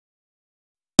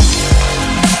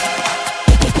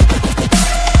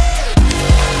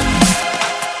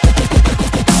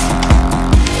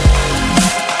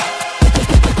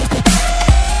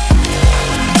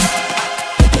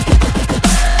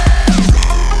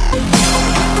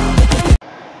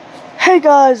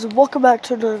Guys, welcome back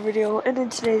to another video, and in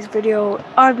today's video,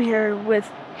 I'm here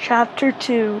with Chapter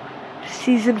 2,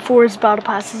 Season 4's Battle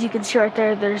Pass. As you can see right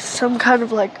there, there's some kind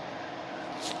of like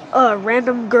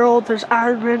random girl, there's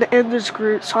Iron Man, and there's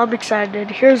Groot, so I'm excited.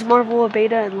 Here's Marvel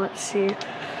Beta, and let's see.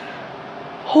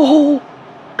 Oh,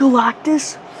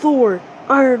 Galactus, Thor,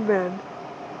 Iron Man,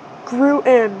 Groot,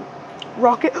 and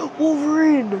Rocket,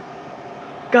 Wolverine.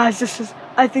 Guys,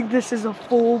 I think this is a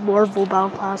full Marvel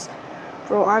Battle Pass.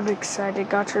 Bro, I'm excited.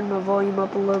 Gotta turn the volume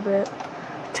up a little bit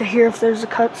to hear if there's a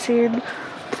cutscene.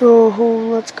 Bro,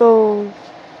 let's go.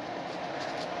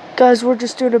 Guys, we're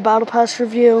just doing a Battle Pass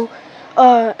review.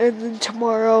 And then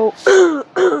tomorrow,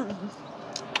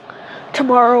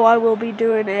 tomorrow I will be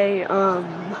doing a,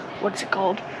 what's it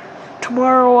called?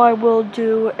 Tomorrow I will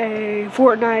do a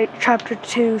Fortnite Chapter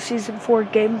 2 Season 4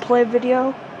 gameplay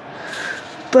video.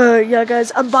 But yeah,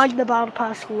 guys, I'm buying the Battle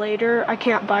Pass later. I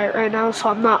can't buy it right now, so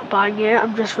I'm not buying it.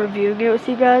 I'm just reviewing it with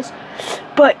you guys.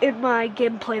 But in my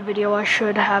gameplay video, I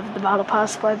should have the Battle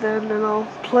Pass by then, and I'll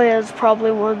play as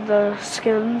probably one of the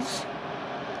skins.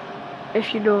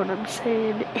 If you know what I'm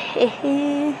saying.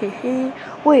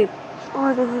 Wait, oh,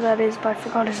 I know who that is, but I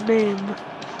forgot his name.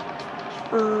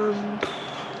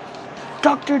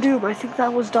 Dr. Doom. I think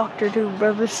that was Dr. Doom,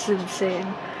 bro. This is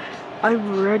insane.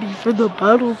 I'm ready for the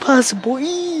Battle Pass,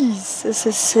 boys. This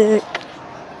is sick.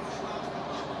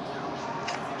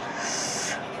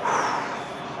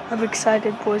 I'm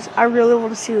excited, boys. I really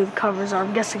want to see who the covers are.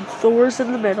 I'm guessing Thor's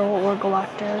in the middle or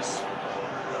Galactus.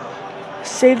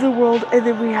 Save the World, and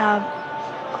then we have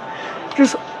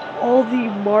just all the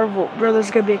Marvel. Bro,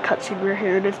 there's going to be a cutscene right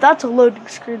here. And if that's a loading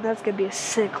screen, that's going to be a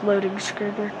sick loading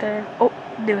screen right there. Oh,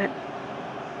 knew it.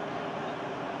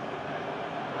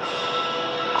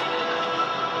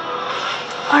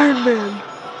 Iron Man.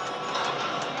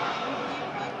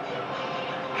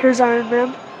 Here's Iron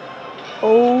Man.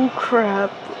 Oh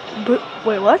crap. But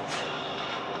wait, what?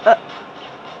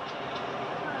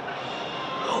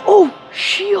 Oh,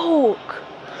 She-Hulk.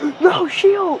 No,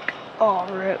 She-Hulk. Oh,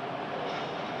 rip.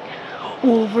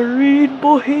 Wolverine,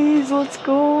 boys, let's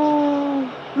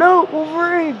go. No,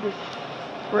 Wolverine.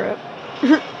 Rip.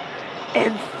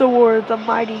 And Thor, the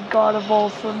mighty god of all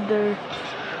thunder.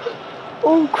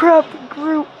 Oh crap,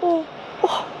 Groot. Oh.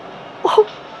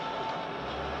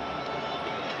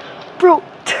 Bro,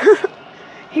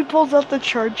 he pulls out the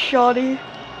charge shotty.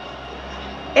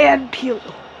 And Peel.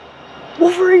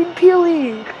 Wolverine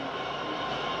peeling.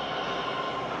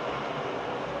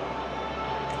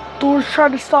 Thor's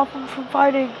trying to stop him from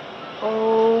fighting.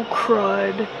 Oh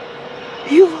crud.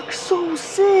 He looks so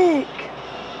sick.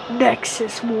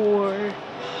 Nexus War.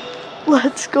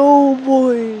 Let's go,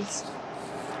 boys.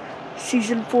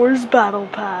 Season 4's Battle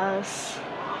Pass.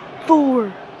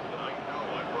 Thor.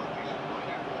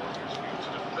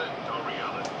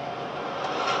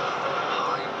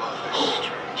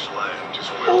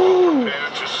 Oh. Prepare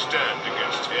to stand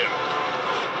against him.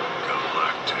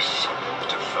 Galactus,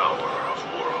 devourer of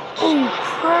worlds. Oh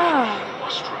crap. You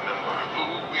must remember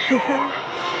who we are.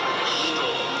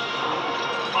 Storm,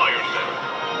 Iron Man,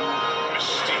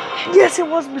 Mystique. Yes, it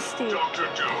was Mystique. Dr.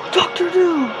 Doom. Dr.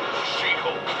 Doom.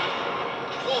 She-Hulk.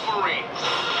 Wolverine.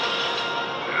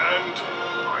 And I am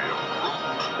Groot.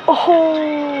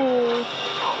 Oh.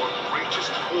 Our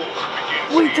greatest war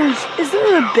begins Wait, here. is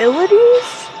there abilities?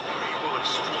 We will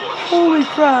explore this Holy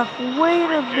crap, wait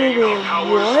a minute,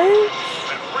 what?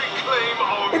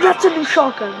 And that's a new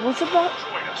shotgun, wasn't that?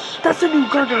 That's a new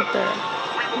gun right there.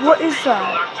 What is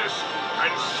that?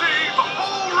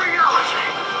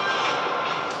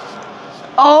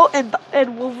 Oh,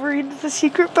 and Wolverine's the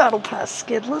secret Battle Pass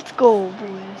skin. Let's go,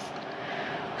 boys.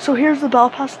 So here's the Battle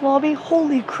Pass lobby.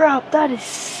 Holy crap, that is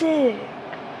sick.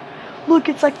 Look,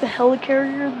 it's like the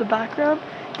helicarrier in the background.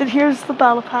 Then here's the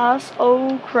Battle Pass.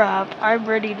 Oh crap, I'm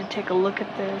ready to take a look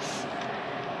at this.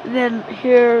 Then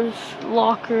here's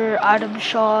locker, item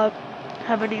shop.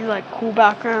 Have any like cool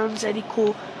backgrounds, any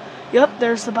cool... Yep,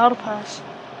 there's the Battle Pass.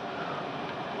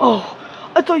 Oh,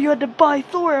 I thought you had to buy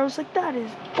Thor. I was like, that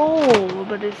is bold.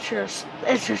 But it's just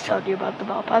telling you about the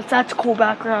Battle Pass. That's a cool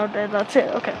background, and that's it.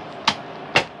 Okay.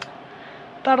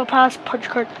 Battle Pass, punch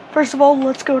card. First of all,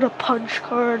 let's go to punch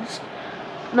cards.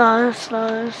 Nice.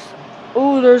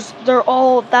 Oh, they're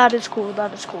all, that is cool.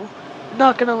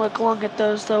 Not gonna look long at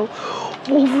those though.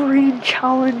 Wolverine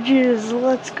challenges,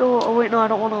 let's go. Oh wait, no, I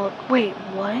don't want to look. Wait,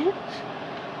 what?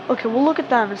 Okay, we'll look at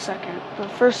that in a second. But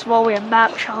first of all, we have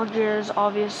map challenges,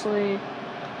 obviously.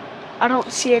 I don't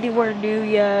see anywhere new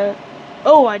yet.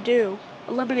 Oh, I do.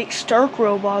 Eliminate Stark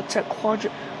robots at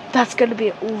Quadrant. That's gonna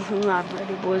be, ooh, I'm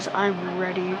ready, boys. I'm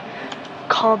ready.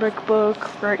 Comic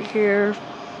book right here.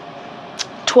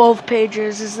 12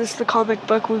 pages. Is this the comic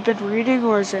book we've been reading,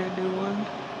 or is it a new one?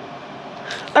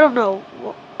 I don't know.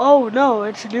 Oh, no,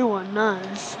 it's a new one.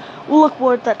 Nice. We'll look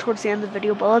more at that towards the end of the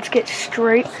video, but let's get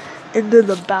straight into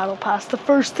the battle pass. The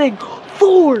first thing,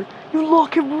 Thor! You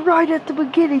lock him right at the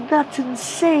beginning. That's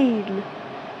insane.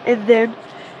 And then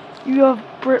you have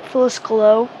Brit Phyllis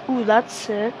Glow. Ooh, that's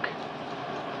sick.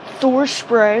 Thor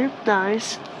spray.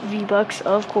 Nice. V-Bucks,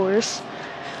 of course.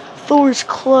 Thor's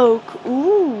cloak.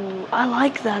 Ooh, I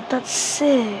like that. That's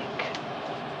sick.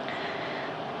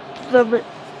 The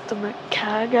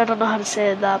McCag. I don't know how to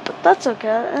say that, but that's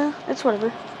okay. It's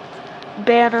whatever.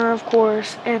 Banner, of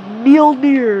course. And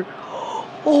Mjolnir.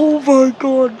 Oh my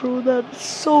god, bro. That's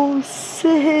so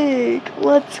sick.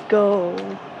 Let's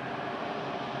go.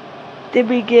 Then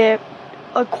we get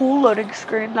a cool loading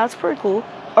screen. That's pretty cool.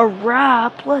 A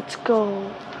wrap. Let's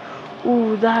go.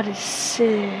 Ooh, that is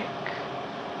sick.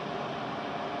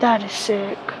 That is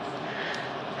sick.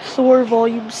 Thor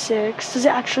Volume 6. Does it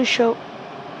actually show?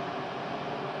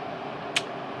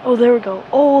 Oh, there we go.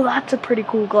 Oh, that's a pretty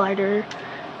cool glider.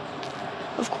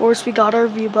 Of course, we got our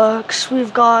V-Bucks.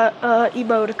 We've got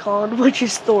emoticon, which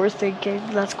is Thor thinking.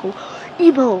 That's cool.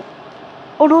 Emo.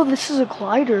 Oh no, this is a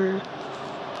glider.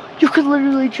 You can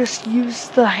literally just use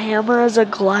the hammer as a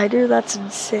glider. That's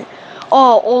insane.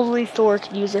 Oh, only Thor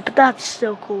can use it, but that's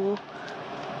so cool.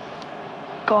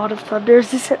 God of Thunder.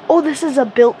 Is this? Oh, this is a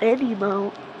built-in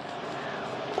emote.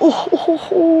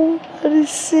 Oh, that is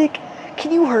sick.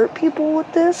 Can you hurt people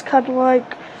with this? Kind of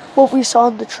like what we saw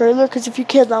in the trailer. Because if you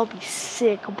can, that would be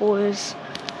sick, boys.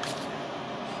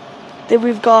 Then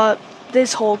we've got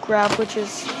this Hulk wrap, which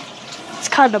is it's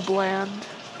kind of bland.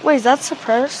 Wait, is that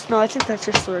suppressed? No, I think that's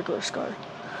just the regular scar.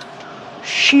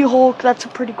 She-Hulk. That's a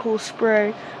pretty cool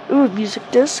spray. Ooh, music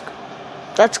disc.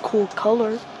 That's cool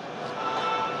color.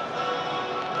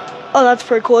 Oh, that's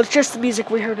pretty cool. It's just the music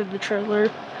we heard in the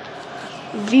trailer.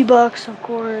 V-Bucks, of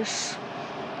course.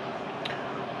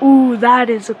 Ooh, that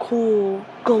is a cool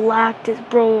Galactus,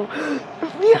 bro.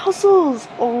 Meowscles!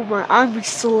 Oh my, I'm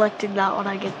selecting that when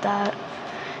I get that.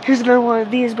 Here's another one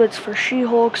of these, but it's for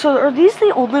She-Hulk. So are these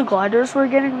the only gliders we're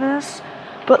getting this?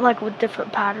 But like with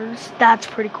different patterns. That's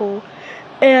pretty cool.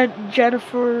 And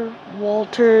Jennifer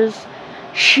Walters,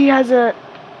 she has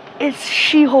it's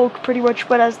She-Hulk pretty much,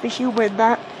 but as the human.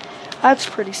 That's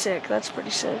pretty sick. That's pretty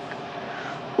sick.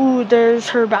 Ooh, there's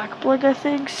her back bling, I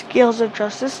think. Scales of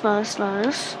Justice. Nice,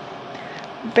 nice.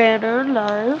 Banner.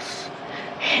 Nice.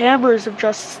 Hammers of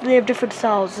Justice. They have different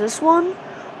styles. This one.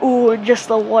 Ooh, and just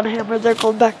the one hammer. They're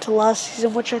going back to last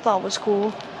season, which I thought was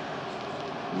cool.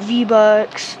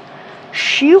 V-Bucks.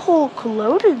 She-Hulk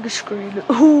loading screen.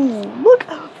 Ooh, look.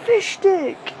 Fish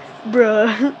stick.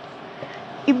 Bruh.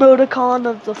 Emoticon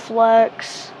of the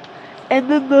flex. And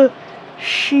then the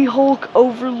She-Hulk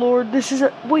Overlord. This is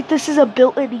a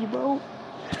built-in emote.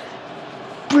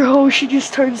 Bro, she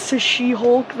just turns to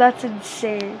She-Hulk. That's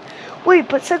insane. Wait,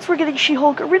 but since we're getting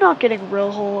She-Hulk, are we not getting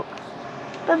real Hulk?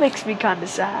 That makes me kind of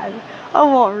sad. I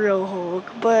want real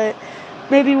Hulk, but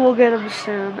maybe we'll get him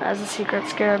soon as a secret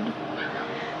skin.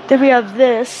 Then we have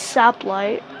this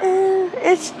Saplight.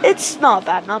 It's not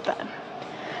bad, not bad.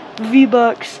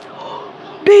 V-Bucks.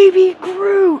 Baby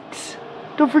Groot.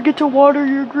 Don't forget to water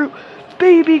your Groot.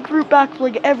 Baby Groot back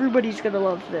bling. Everybody's gonna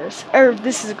love this.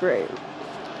 This is great.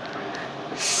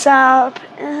 Sap.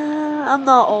 I'm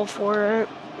not all for it.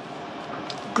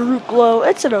 Groot Glow.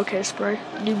 It's an okay spray.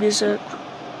 New music.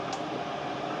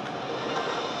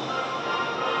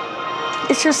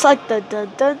 It's just like the da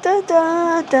da da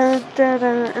da da da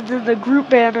da, and then the Groot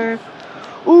banner.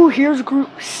 Ooh, here's Groot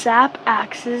Sap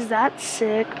axes. That's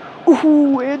sick.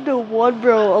 Ooh, into one,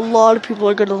 bro. A lot of people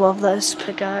are gonna love this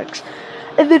pickaxe.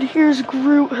 And then here's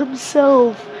Groot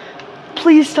himself.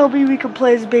 Please tell me we can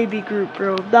play as Baby Groot,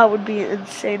 bro. That would be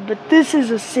insane. But this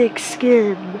is a sick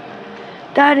skin.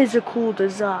 That is a cool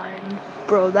design,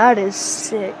 bro. That is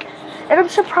sick. And I'm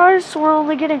surprised we're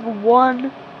only getting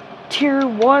one tier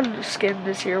 1 skin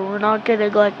this year. We're not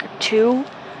getting like 2.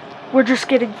 We're just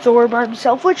getting Thor by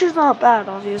himself, which is not bad,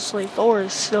 obviously. Thor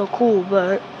is still cool,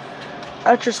 but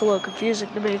that's just a little confusing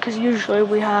to me, because usually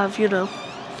we have, you know,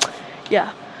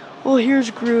 yeah. Well, here's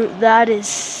Groot. That is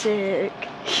sick.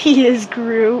 He is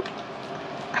Groot.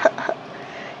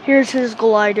 Here's his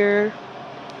glider.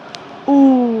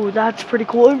 Ooh, that's pretty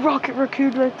cool. And Rocket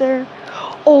Raccoon right there.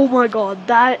 Oh my god,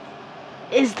 that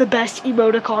is the best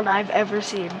emoticon I've ever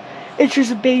seen. It's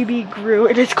just Baby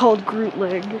Groot, and it's called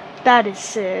Grootling. That is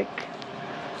sick.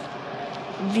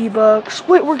 V-Bucks.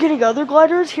 Wait, we're getting other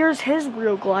gliders? Here's his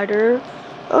real glider.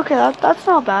 Okay, that's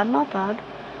not bad, not bad.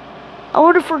 I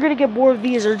wonder if we're gonna get more of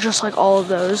these or just like all of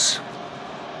those.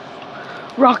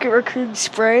 Rocket Raccoon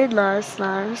spray, nice,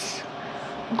 nice.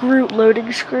 Groot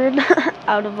loading screen,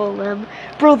 out of a limb.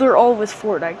 Bro, they're all with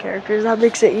Fortnite characters. That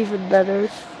makes it even better.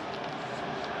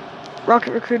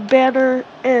 Rocket Raccoon banner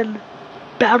and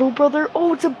Battle Brother.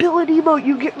 Oh, it's a built-in emote.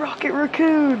 You get Rocket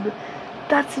Raccoon.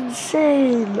 That's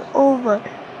insane. Oh my.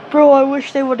 Bro, I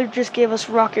wish they would have just gave us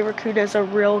Rocket Raccoon as a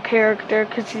real character,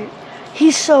 because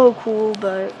he's so cool,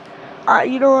 but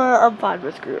you know what? I'm fine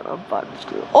with Groot. I'm fine with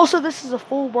Groot. Also, this is a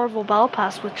full Marvel Battle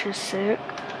Pass, which is sick.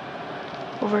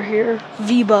 Over here,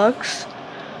 V-Bucks.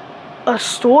 A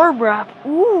Storm wrap.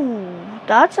 Ooh,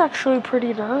 that's actually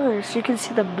pretty nice. You can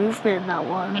see the movement in that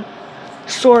one.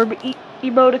 Storm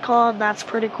emoticon, that's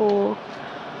pretty cool.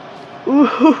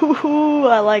 Ooh,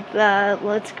 I like that.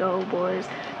 Let's go, boys.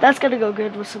 That's gonna go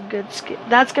good with some good skin.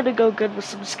 That's gonna go good with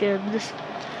some skins.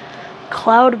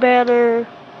 Cloud banner,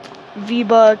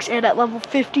 V-Bucks, and at level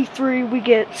 53 we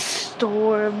get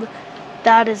Storm.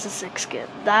 That is a sick skin.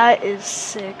 That is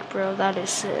sick, bro. That is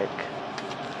sick.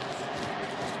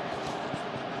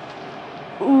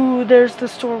 Ooh, there's the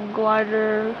Storm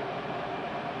glider.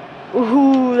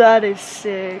 Ooh, that is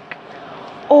sick.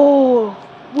 Oh,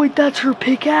 wait, that's her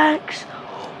pickaxe?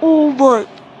 Oh my.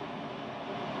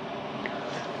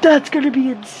 That's gonna be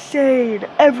insane.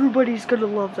 Everybody's gonna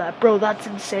love that. Bro, that's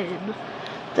insane.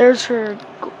 There's her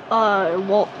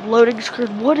loading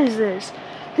screen. What is this?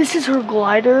 This is her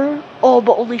glider. Oh,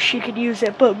 but only she can use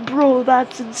it. But bro,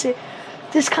 that's insane.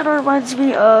 This kind of reminds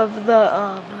me of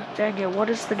the dang it, what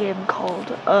is the game called?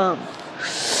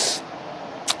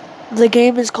 The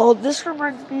game is called, this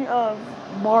reminds me of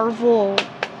Marvel.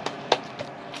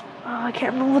 I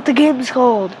can't remember what the game is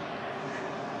called.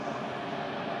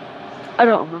 I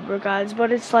don't remember, guys,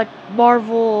 but it's like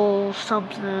Marvel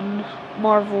something.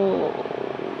 Marvel.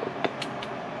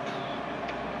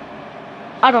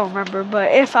 I don't remember,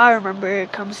 but if I remember,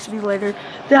 it comes to me later.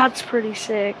 That's pretty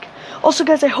sick. Also,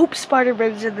 guys, I hope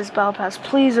Spider-Man's in this Battle Pass.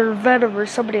 Please, or Venom or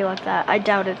somebody like that. I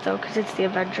doubt it, though, because it's the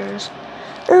Avengers.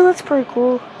 Oh, that's pretty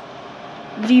cool.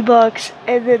 V-Bucks,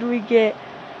 and then we get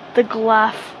the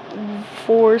Glaf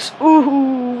Force.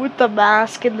 Ooh, with the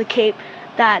mask and the cape.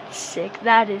 That's sick.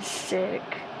 That is sick.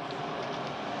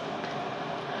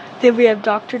 Then we have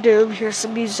Dr. Doom. Here's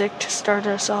some music to start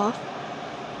us off.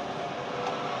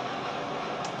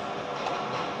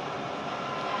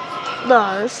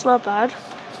 No, it's not bad.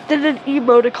 Then an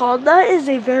emoticon. That is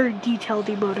a very detailed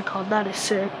emoticon. That is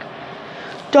sick.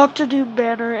 Dr. Doom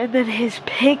banner, and then his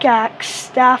pickaxe,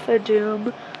 Staff of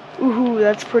Doom. Ooh,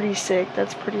 that's pretty sick.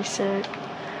 That's pretty sick.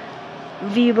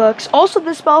 V-Bucks. Also,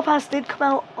 this Battle Pass did come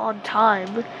out on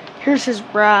time. Here's his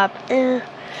wrap. And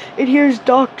here's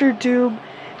Dr. Doom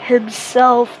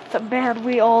himself. The man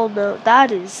we all know.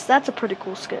 That's a pretty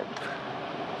cool skin.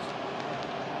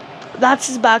 That's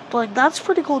his back bling. That's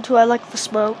pretty cool too. I like the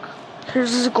smoke.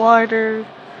 Here's his glider.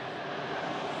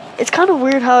 It's kind of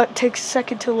weird how it takes a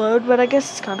second to load, but I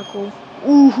guess it's kind of cool.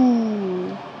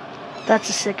 Ooh, that's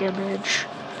a sick image.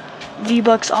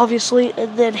 V-Bucks, obviously,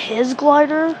 and then his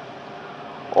glider.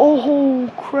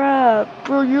 Oh crap,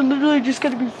 bro! You're literally just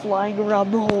gonna be flying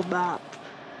around the whole map.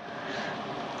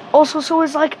 Also, so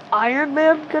is like Iron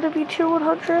Man gonna be tier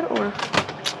 100 or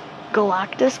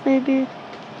Galactus maybe?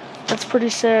 That's pretty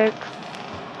sick.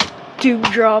 Doom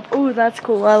drop. Oh, that's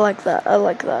cool. I like that. I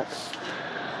like that.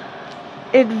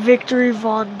 And Victory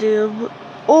Von Doom.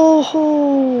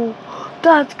 Oh,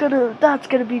 that's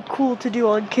gonna be cool to do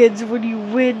on kids when you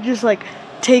win. Just like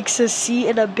takes a seat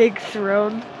in a big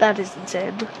throne. That is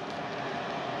insane.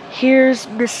 Here's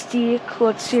Mystique.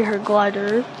 Let's see her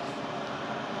glider.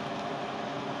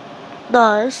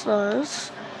 Nice,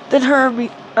 nice. Then her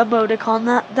emoticon.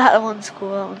 That one's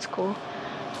cool. That one's cool.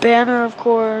 Banner, of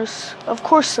course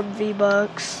some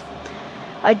V-Bucks.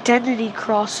 Identity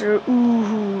crosser,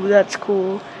 ooh, that's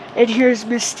cool. And here's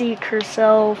Mystique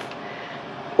herself.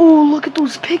 Ooh, look at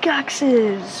those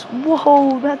pickaxes.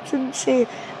 Whoa, that's insane.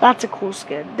 That's a cool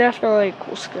skin, definitely a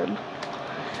cool skin.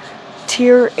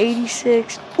 Tier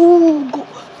 86, ooh,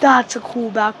 that's a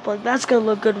cool back bling. That's gonna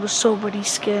look good with so many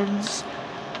skins.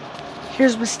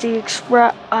 Here's Mystique's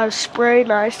spray,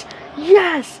 nice.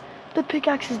 Yes! The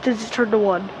pickaxes did turn to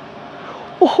 1.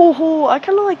 Oh, I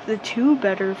kind of like the 2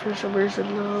 better for some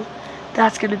reason though.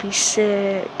 That's gonna be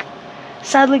sick.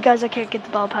 Sadly, guys, I can't get the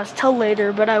Battle Pass till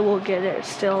later, but I will get it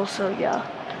still, so yeah.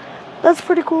 That's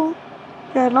pretty cool.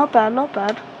 Yeah, not bad, not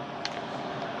bad.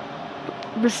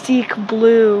 Mystique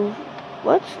blue.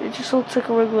 What? It just looks like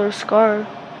a regular scar.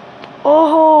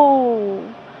 Oh!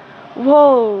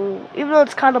 Whoa. Even though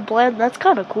it's kind of bland, that's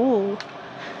kind of cool.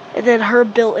 And then her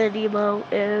built-in emote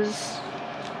is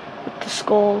with the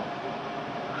skull.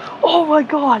 Oh my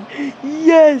god.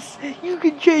 Yes. You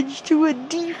can change to a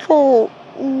default.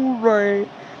 Alright.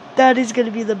 That is going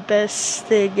to be the best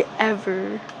thing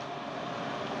ever.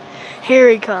 Here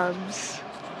he comes.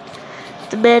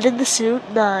 The man in the suit.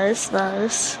 Nice,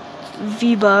 nice.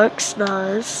 V-Bucks.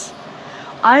 Nice.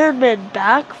 Iron Man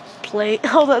back plate.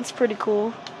 Oh, that's pretty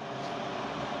cool.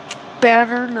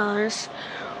 Banner. Nice.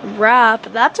 Wrap.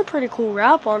 That's a pretty cool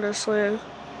wrap, honestly.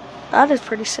 That is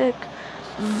pretty sick.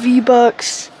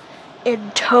 V-Bucks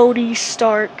and Tony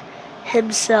Stark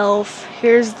himself.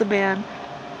 Here's the man.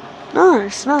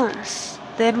 Nice, nice.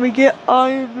 Then we get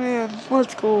Iron Man.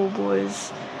 Let's go,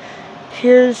 boys.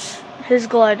 Here's his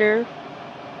glider.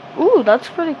 Ooh, that's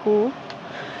pretty cool.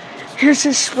 Here's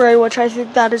his spray, which I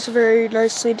think that is very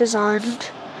nicely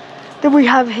designed. Then we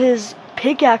have his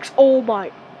pickaxe. Oh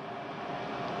my.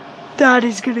 That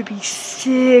is gonna be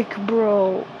sick,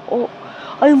 bro. Oh,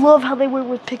 I love how they went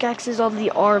with pickaxes on the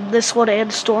arm. This one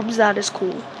and Storm's, that is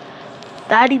cool.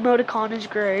 That emoticon is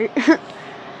great.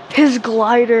 His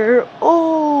glider.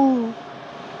 Oh.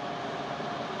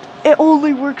 It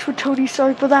only works with Tony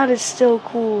Stark, but that is still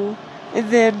cool. And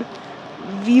then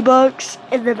V-Bucks,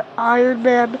 and then Iron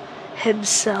Man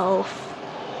himself.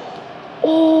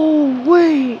 Oh,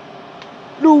 wait.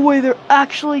 No way, they're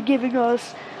actually giving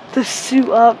us the suit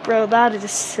up, bro. That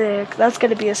is sick. That's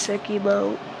going to be a sick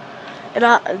emote. And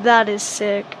that is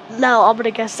sick. Now, I'm going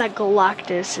to guess that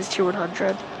Galactus is tier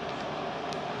 100.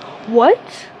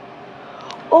 What?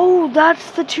 Oh,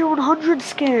 that's the tier 100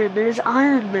 skin. There's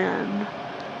Iron Man.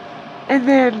 And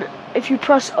then, if you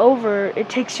press over, it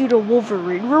takes you to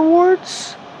Wolverine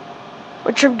rewards,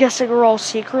 which I'm guessing are all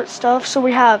secret stuff. So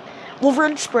we have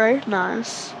Wolverine spray,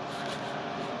 nice.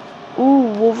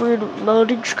 Ooh, Wolverine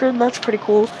loading screen, that's pretty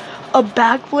cool. A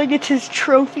back bling, it's his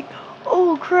trophy.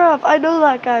 Oh crap, I know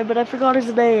that guy, but I forgot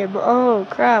his name. Oh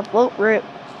crap, well, rip.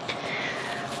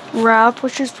 Wrap,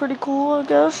 which is pretty cool, I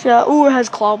guess. Yeah, ooh, it has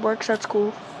Cloudworks, that's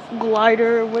cool.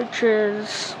 Glider, which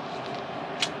is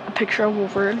a picture of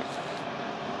Wolverine.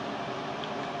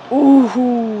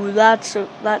 Ooh, that's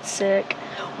sick.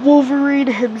 Wolverine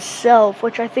himself,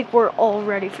 which I think we're all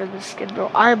ready for this skin, bro.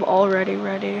 I'm already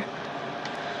ready.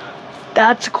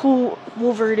 That's a cool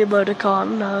Wolverine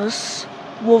emoticon, nice.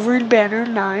 Wolverine banner,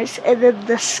 nice. And then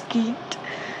the skeet.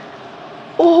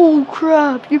 Oh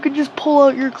crap, you can just pull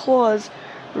out your claws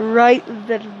right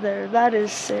then and there. That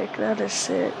is sick, that is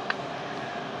sick.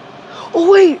 Oh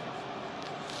wait!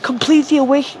 Complete the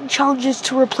awakening challenges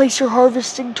to replace your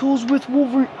harvesting tools with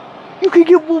Wolverine. You can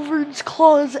get Wolverine's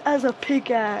claws as a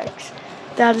pickaxe.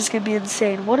 That is going to be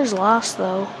insane. What is last,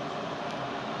 though?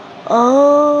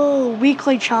 Oh,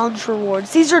 weekly challenge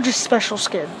rewards. These are just special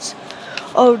skins.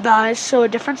 Oh, nice. So a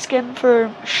different skin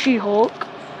for She-Hulk.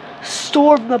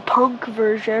 Storm the Punk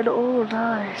version. Oh,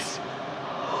 nice.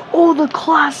 Oh, the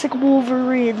classic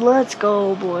Wolverine. Let's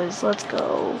go, boys. Let's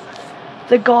go.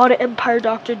 The God Empire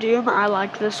Doctor Doom. I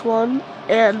like this one.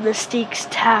 And Mystique's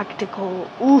Tactical.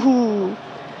 Ooh.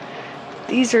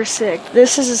 These are sick.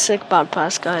 This is a sick battle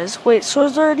pass, guys. Wait, so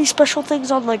is there any special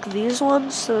things on, like, these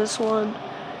ones? So this one.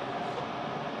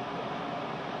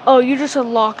 Oh, you just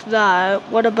unlocked that.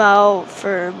 What about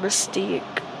for Mystique?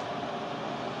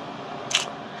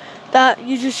 That,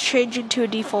 you just change into a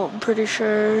default, I'm pretty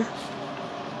sure.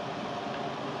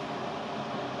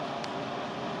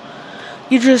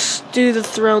 You just do the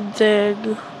throne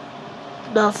thing.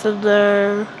 Nothing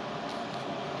there.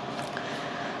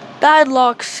 That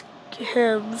unlocks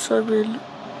him, so I mean,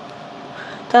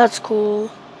 that's cool.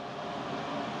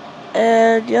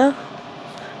 And yeah,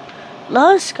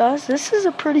 nice, guys. This is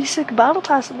a pretty sick battle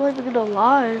pass, I'm not even gonna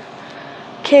lie.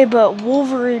 Okay, but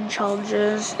Wolverine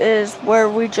challenges is where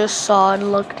we just saw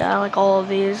and looked at, like, all of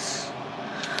these.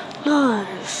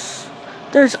 Nice.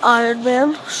 There's Iron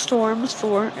Man, Storm,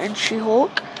 Thor, and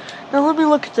She-Hulk. Now let me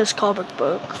look at this comic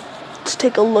book. Let's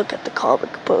take a look at the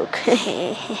comic book.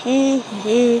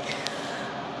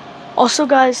 Also,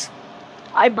 guys,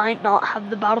 I might not have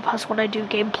the battle pass when I do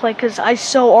gameplay, because I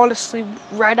so honestly,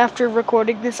 right after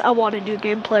recording this, I want to do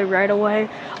gameplay right away.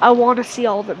 I want to see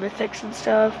all the mythics and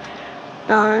stuff.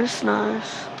 Nice,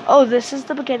 nice. Oh, this is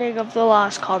the beginning of the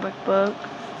last comic book.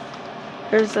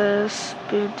 Here's this.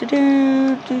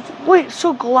 Wait,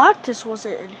 so Galactus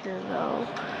wasn't in here, though.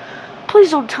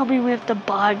 Please don't tell me we have to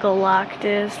buy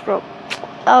Galactus, bro.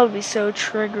 That would be so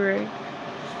triggering.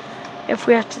 If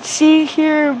we have to see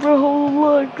here, bro,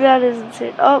 look, that is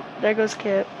insane. Oh, there goes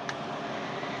Kit.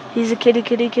 He's a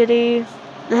kitty.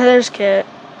 There's Kit.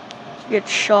 Gets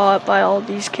shot by all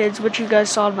these kids, which you guys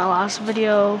saw in my last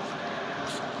video.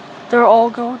 They're all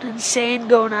going insane,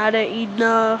 going at it,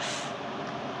 enough.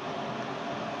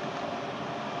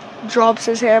 drops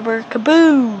his hammer.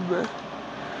 Kaboom!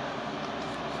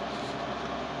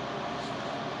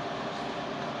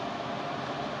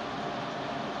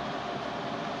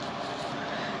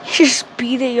 He's just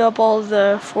beating up all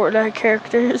the Fortnite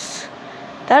characters.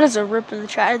 That is a rip in the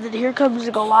chat. And then here comes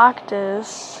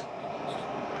Galactus.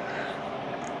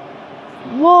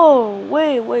 Whoa,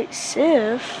 wait,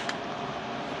 Sif.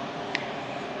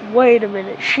 Wait a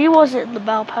minute, she wasn't in the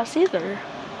battle pass either.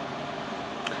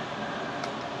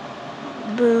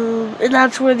 Boom, and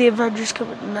that's where the Avengers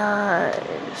come in.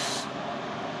 Nice.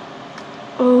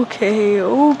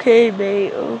 Okay,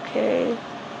 mate, okay.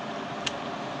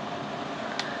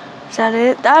 Is that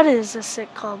it? That is a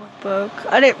sick comic book.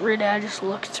 I didn't read it, I just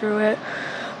looked through it.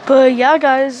 But yeah,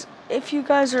 guys, if you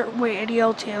guys are, wait, any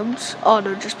LTMs? Oh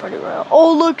no, just Party Royale.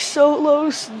 Oh look,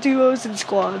 solos, duos, and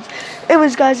squads.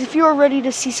 Anyways, guys, if you are ready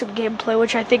to see some gameplay,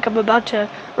 which I think I'm about to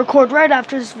record right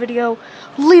after this video,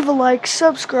 leave a like,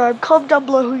 subscribe, comment down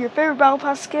below who your favorite Battle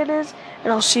Pass skin is,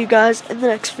 and I'll see you guys in the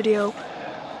next video.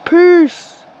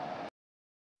 Peace!